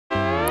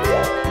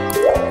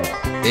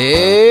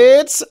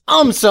It's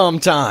AumSum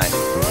time!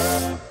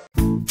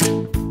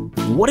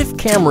 What if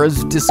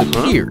cameras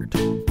disappeared?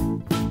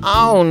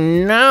 Oh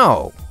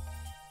no!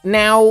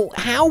 Now,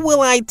 how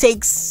will I take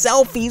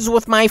selfies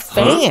with my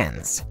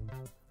fans?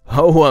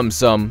 Oh,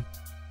 AumSum.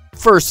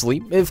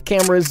 Firstly, if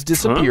cameras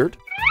disappeared,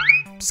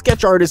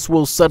 sketch artists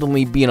will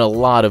suddenly be in a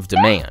lot of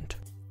demand.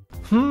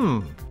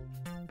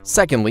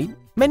 Secondly,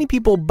 many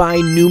people buy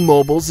new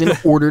mobiles in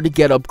order to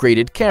get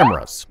upgraded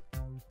cameras.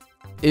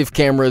 If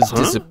cameras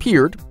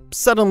disappeared,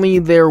 suddenly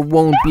there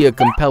won't be a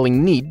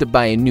compelling need to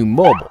buy a new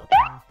mobile.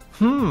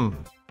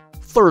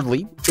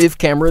 Thirdly, if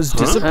cameras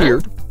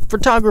disappeared,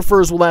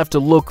 photographers will have to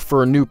look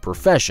for a new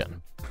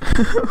profession.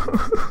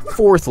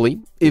 Fourthly,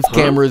 if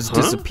cameras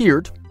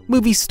disappeared,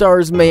 movie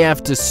stars may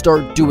have to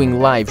start doing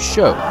live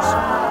shows.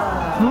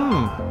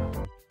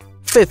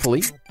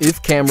 Fifthly,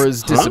 if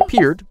cameras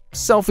disappeared,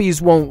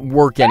 selfies won't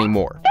work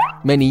anymore.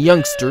 Many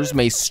youngsters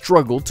may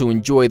struggle to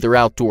enjoy their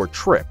outdoor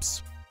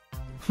trips.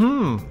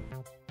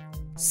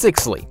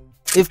 Sixthly,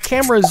 if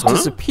cameras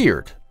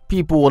disappeared,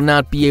 people will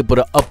not be able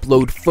to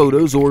upload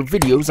photos or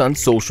videos on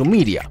social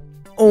media.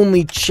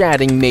 Only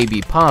chatting may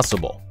be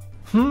possible.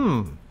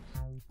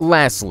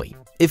 Lastly,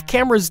 if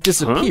cameras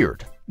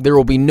disappeared, there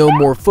will be no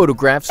more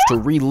photographs to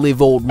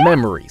relive old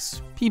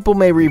memories. People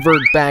may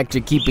revert back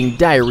to keeping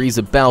diaries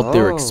about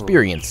their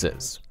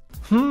experiences.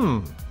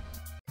 What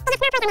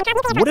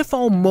if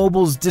all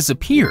mobiles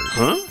disappeared?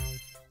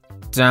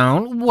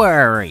 Don't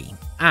worry,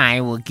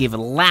 I will give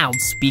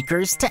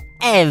loudspeakers to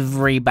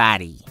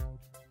everybody.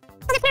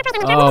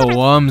 Oh,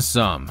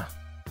 AumSum.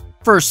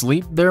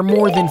 Firstly, there are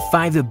more than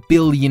 5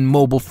 billion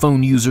mobile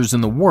phone users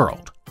in the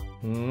world.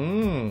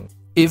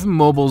 If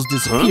mobiles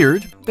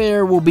disappeared,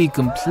 there will be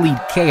complete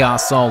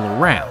chaos all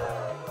around.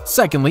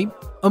 Secondly,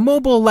 a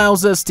mobile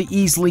allows us to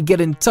easily get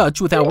in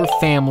touch with our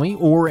family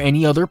or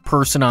any other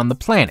person on the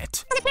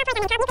planet.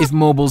 If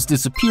mobiles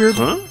disappeared,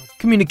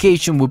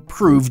 communication would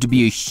prove to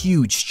be a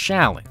huge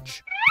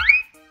challenge.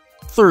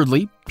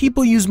 Thirdly,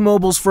 people use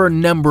mobiles for a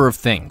number of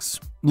things,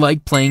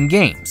 like playing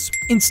games,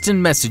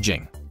 instant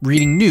messaging,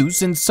 reading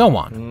news, and so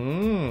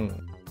on.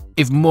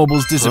 If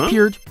mobiles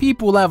disappeared,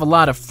 people will have a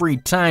lot of free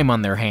time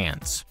on their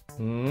hands.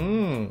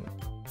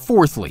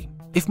 Fourthly,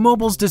 if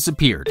mobiles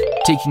disappeared,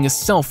 taking a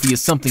selfie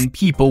is something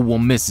people will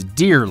miss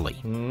dearly.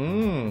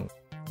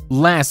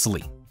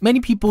 Lastly, many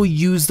people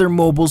use their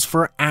mobiles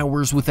for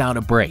hours without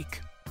a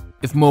break.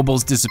 If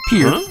mobiles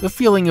disappeared, the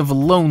feeling of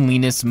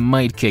loneliness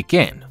might kick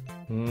in.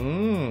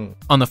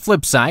 On the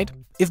flip side,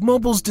 if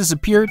mobiles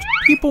disappeared,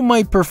 people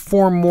might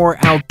perform more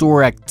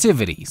outdoor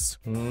activities.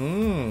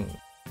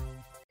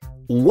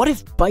 What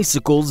if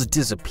bicycles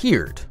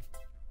disappeared?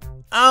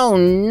 Oh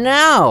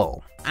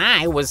no!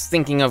 I was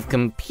thinking of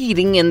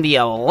competing in the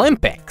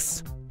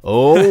Olympics.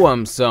 Oh,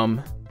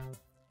 AumSum.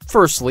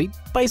 Firstly,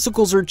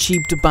 bicycles are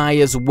cheap to buy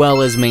as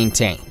well as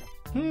maintain.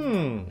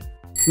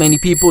 Many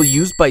people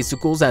use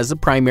bicycles as a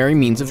primary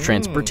means of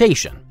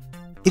transportation.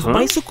 If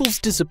bicycles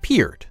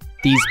disappeared,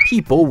 these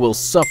people will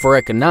suffer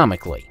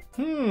economically.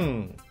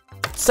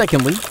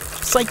 Secondly,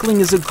 cycling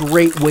is a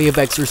great way of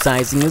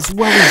exercising as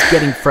well as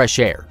getting fresh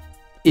air.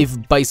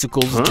 If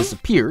bicycles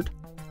disappeared,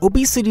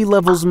 obesity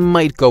levels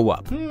might go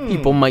up.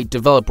 People might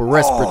develop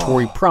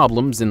respiratory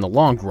problems in the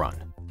long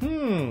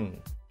run.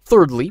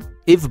 Thirdly,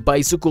 if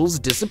bicycles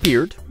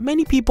disappeared,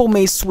 many people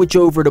may switch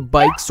over to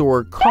bikes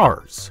or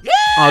cars.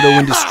 Auto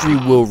industry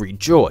will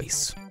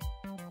rejoice.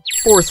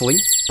 Fourthly,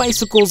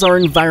 bicycles are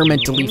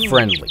environmentally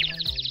friendly.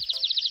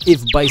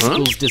 If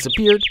bicycles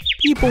disappeared,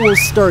 people will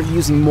start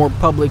using more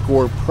public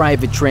or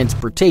private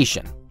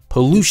transportation.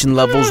 Pollution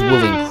levels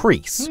will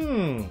increase.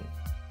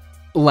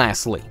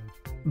 Lastly,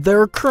 there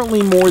are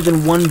currently more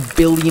than 1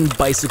 billion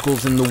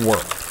bicycles in the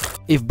world.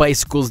 If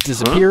bicycles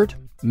disappeared,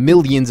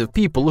 millions of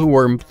people who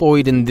are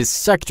employed in this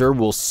sector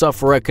will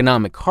suffer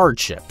economic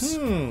hardships.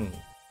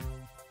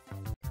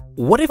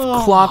 What if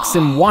clocks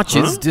and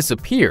watches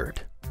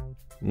disappeared?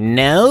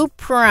 No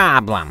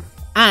problem.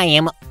 I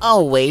am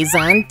always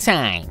on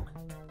time.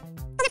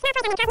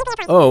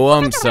 Oh,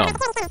 AumSum.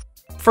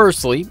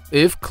 Firstly,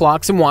 if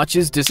clocks and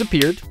watches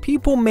disappeared,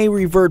 people may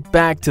revert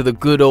back to the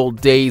good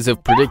old days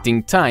of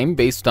predicting time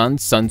based on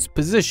sun's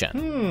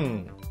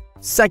position.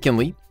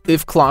 Secondly,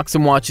 if clocks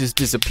and watches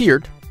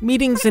disappeared,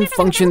 meetings and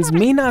functions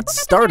may not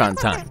start on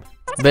time.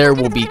 There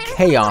will be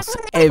chaos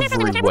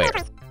everywhere.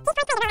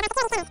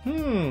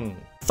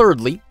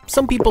 Thirdly,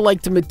 some people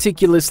like to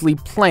meticulously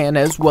plan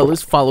as well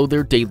as follow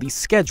their daily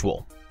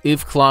schedule.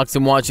 If clocks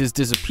and watches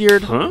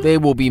disappeared, they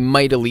will be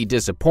mightily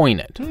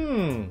disappointed.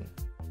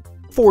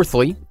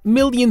 Fourthly,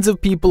 millions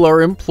of people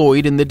are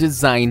employed in the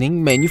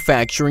designing,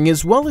 manufacturing,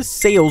 as well as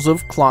sales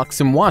of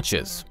clocks and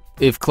watches.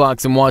 If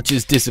clocks and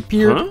watches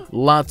disappeared,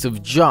 lots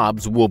of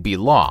jobs will be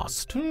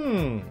lost.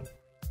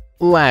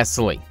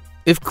 Lastly,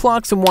 if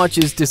clocks and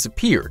watches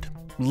disappeared,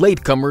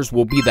 latecomers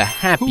will be the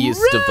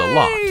happiest of the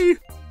lot.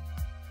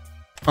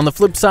 On the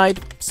flip side,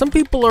 some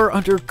people are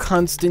under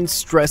constant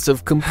stress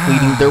of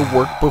completing their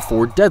work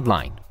before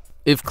deadline.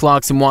 If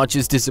clocks and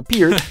watches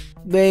disappeared,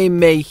 they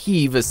may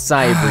heave a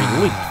sigh of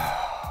relief.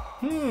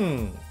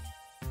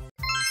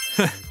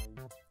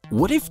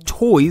 What if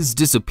toys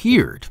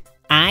disappeared?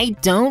 I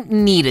don't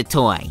need a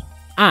toy.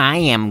 I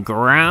am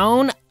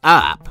grown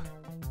up.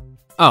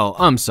 Oh,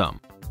 AumSum.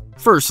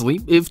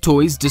 Firstly, if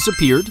toys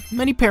disappeared,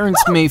 many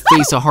parents may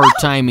face a hard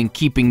time in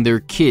keeping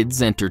their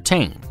kids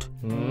entertained.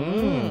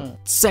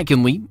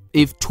 Secondly,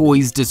 if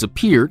toys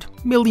disappeared,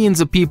 millions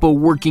of people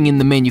working in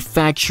the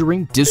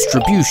manufacturing,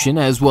 distribution,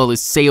 as well as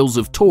sales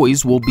of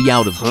toys will be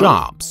out of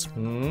jobs.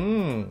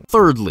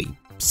 Thirdly,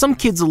 some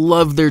kids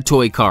love their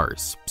toy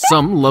cars.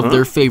 Some love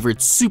their favorite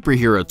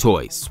superhero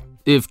toys.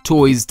 If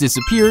toys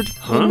disappeared,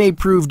 it may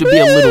prove to be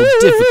a little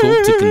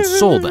difficult to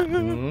console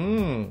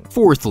them.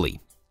 Fourthly,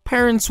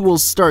 parents will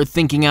start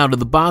thinking out of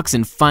the box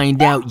and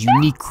find out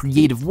unique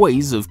creative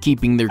ways of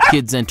keeping their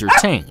kids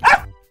entertained.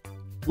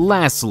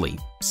 Lastly,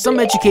 some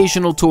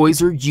educational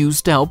toys are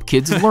used to help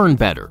kids learn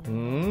better.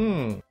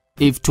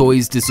 If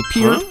toys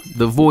disappeared,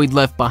 the void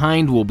left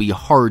behind will be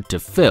hard to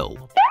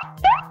fill.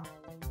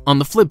 On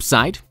the flip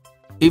side,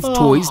 if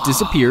toys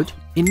disappeared,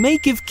 it may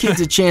give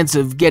kids a chance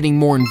of getting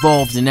more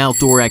involved in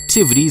outdoor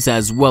activities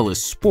as well as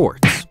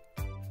sports.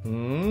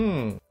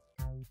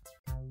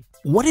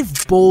 What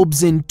if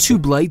bulbs and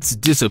tube lights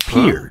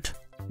disappeared?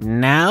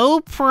 No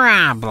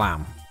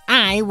problem.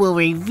 I will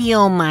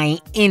reveal my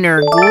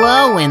inner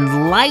glow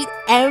and light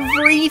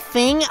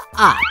everything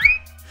up.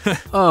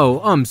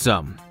 Oh,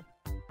 AumSum.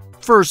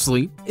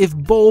 Firstly, if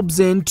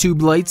bulbs and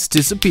tube lights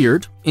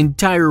disappeared,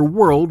 entire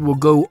world will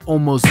go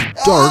almost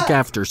dark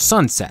after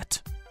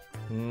sunset.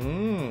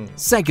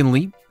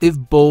 Secondly, if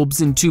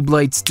bulbs and tube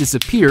lights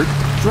disappeared,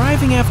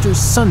 driving after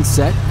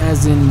sunset,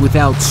 as in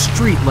without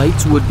street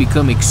lights, would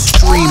become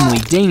extremely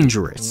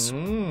dangerous.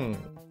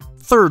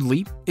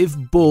 Thirdly, if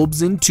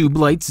bulbs and tube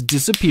lights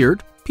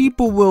disappeared,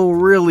 people will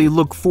really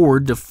look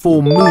forward to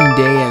full moon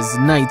day as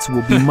nights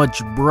will be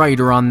much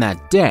brighter on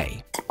that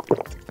day.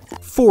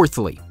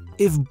 Fourthly,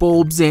 if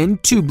bulbs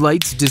and tube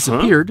lights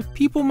disappeared,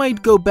 people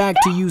might go back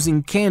to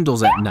using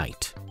candles at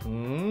night.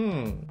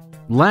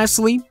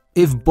 Lastly,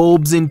 if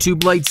bulbs and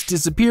tube lights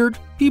disappeared,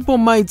 people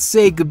might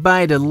say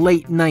goodbye to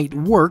late night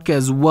work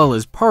as well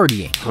as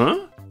partying.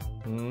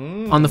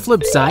 On the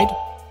flip side,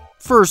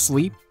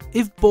 firstly,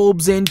 if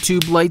bulbs and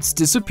tube lights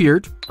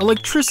disappeared,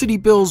 electricity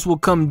bills will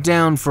come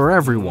down for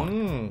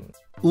everyone.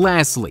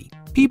 Lastly,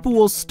 people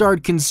will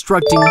start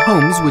constructing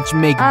homes which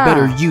make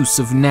better use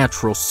of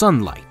natural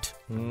sunlight.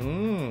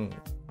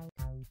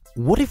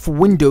 What if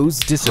windows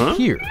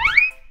disappeared?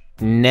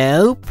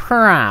 No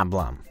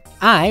problem.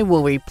 I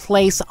will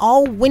replace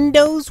all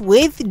windows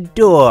with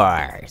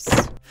doors.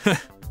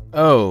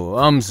 Oh,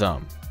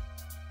 AumSum.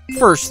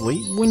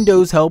 Firstly,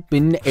 windows help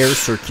in air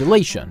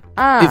circulation.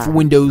 If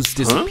windows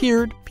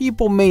disappeared,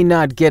 people may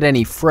not get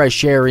any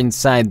fresh air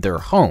inside their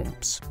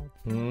homes.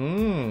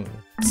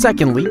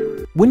 Secondly,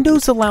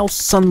 windows allow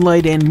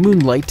sunlight and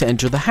moonlight to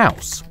enter the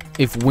house.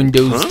 If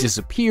windows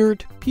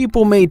disappeared,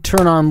 people may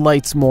turn on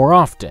lights more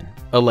often.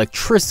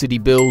 Electricity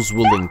bills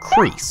will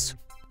increase.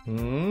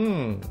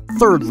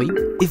 Thirdly,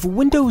 if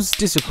windows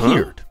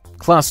disappeared,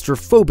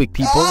 claustrophobic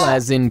people,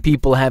 as in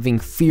people having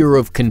fear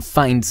of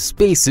confined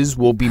spaces,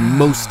 will be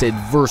most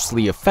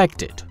adversely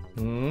affected.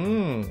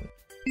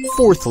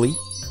 Fourthly,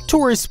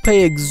 tourists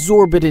pay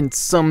exorbitant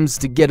sums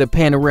to get a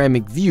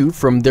panoramic view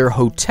from their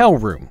hotel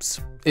rooms.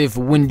 If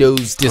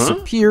windows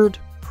disappeared,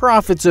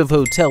 profits of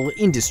hotel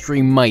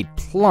industry might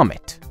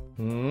plummet.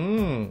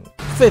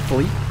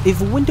 Fifthly,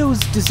 if windows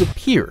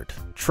disappeared,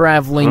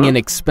 traveling in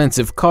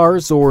expensive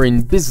cars or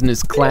in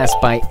business class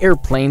by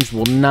airplanes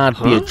will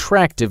not be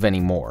attractive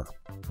anymore.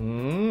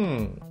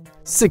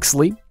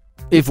 Sixthly,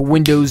 if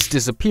windows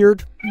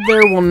disappeared,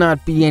 there will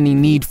not be any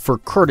need for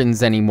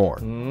curtains anymore.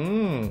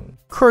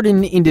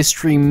 Curtain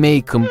industry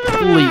may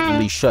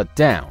completely shut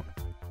down.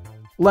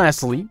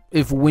 Lastly,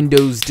 if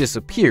windows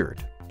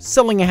disappeared,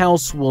 selling a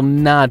house will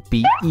not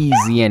be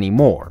easy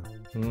anymore.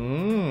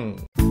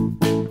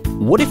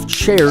 What if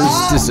chairs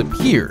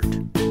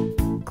disappeared?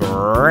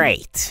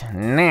 Great.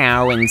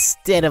 Now,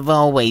 instead of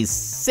always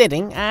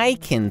sitting, I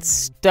can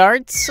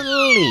start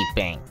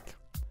sleeping.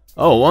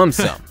 Oh,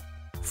 AumSum.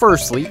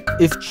 Firstly,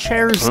 if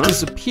chairs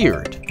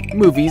disappeared,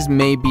 movies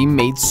may be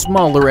made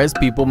smaller as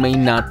people may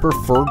not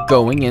prefer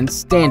going and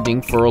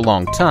standing for a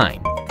long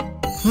time.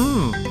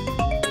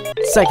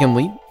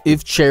 Secondly,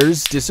 if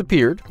chairs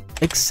disappeared,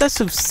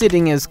 excessive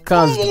sitting has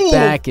caused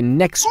back and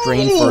neck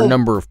strain for a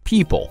number of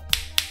people.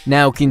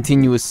 Now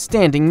continuous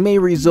standing may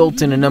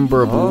result in a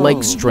number of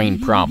leg strain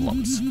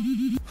problems.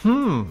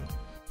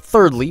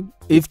 Thirdly,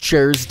 if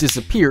chairs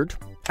disappeared,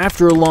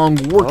 after a long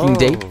working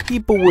day,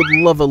 people would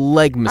love a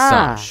leg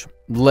massage.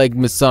 Leg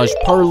massage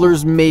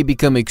parlors may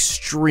become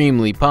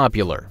extremely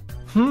popular.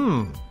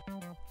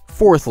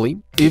 Fourthly,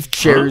 if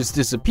chairs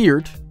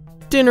disappeared,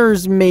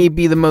 dinners may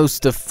be the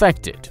most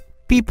affected.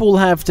 People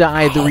have to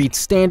either eat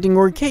standing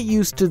or get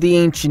used to the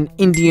ancient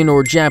Indian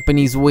or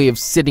Japanese way of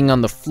sitting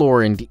on the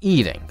floor and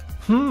eating.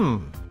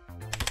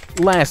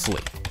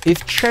 Lastly,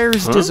 if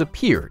chairs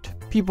disappeared,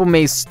 people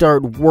may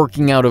start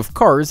working out of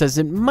cars as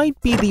it might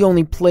be the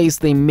only place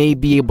they may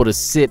be able to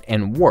sit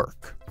and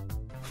work.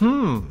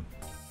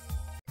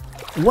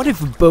 What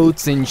if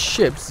boats and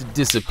ships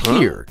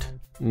disappeared?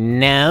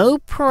 No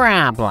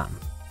problem.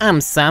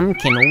 AumSum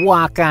can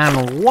walk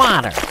on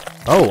water.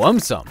 Oh,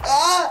 AumSum.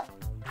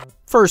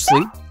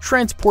 Firstly,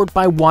 transport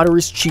by water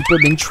is cheaper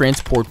than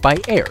transport by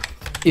air.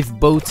 If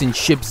boats and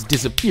ships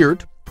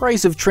disappeared,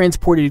 price of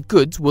transported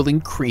goods will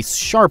increase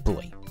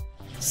sharply.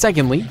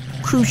 Secondly,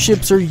 cruise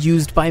ships are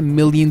used by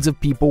millions of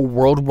people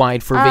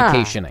worldwide for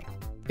vacationing.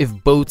 If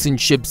boats and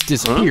ships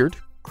disappeared,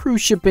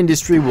 cruise ship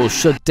industry will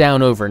shut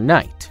down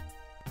overnight.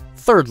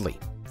 Thirdly,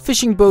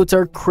 fishing boats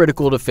are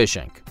critical to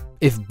fishing.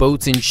 If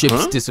boats and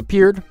ships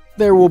disappeared,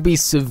 there will be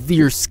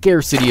severe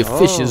scarcity of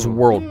fishes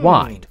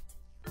worldwide.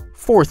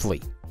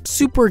 Fourthly,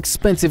 super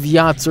expensive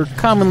yachts are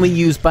commonly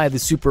used by the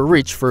super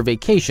rich for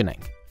vacationing.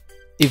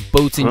 If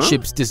boats and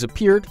ships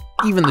disappeared,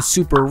 even the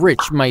super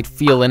rich might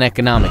feel an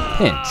economic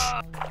pinch.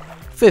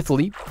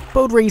 Fifthly,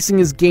 boat racing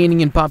is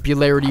gaining in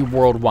popularity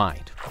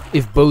worldwide.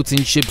 If boats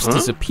and ships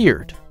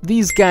disappeared,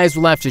 these guys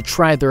will have to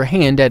try their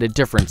hand at a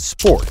different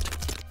sport.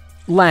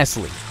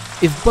 Lastly,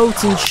 if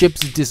boats and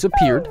ships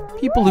disappeared,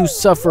 people who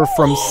suffer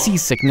from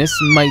seasickness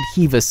might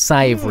heave a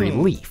sigh of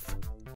relief.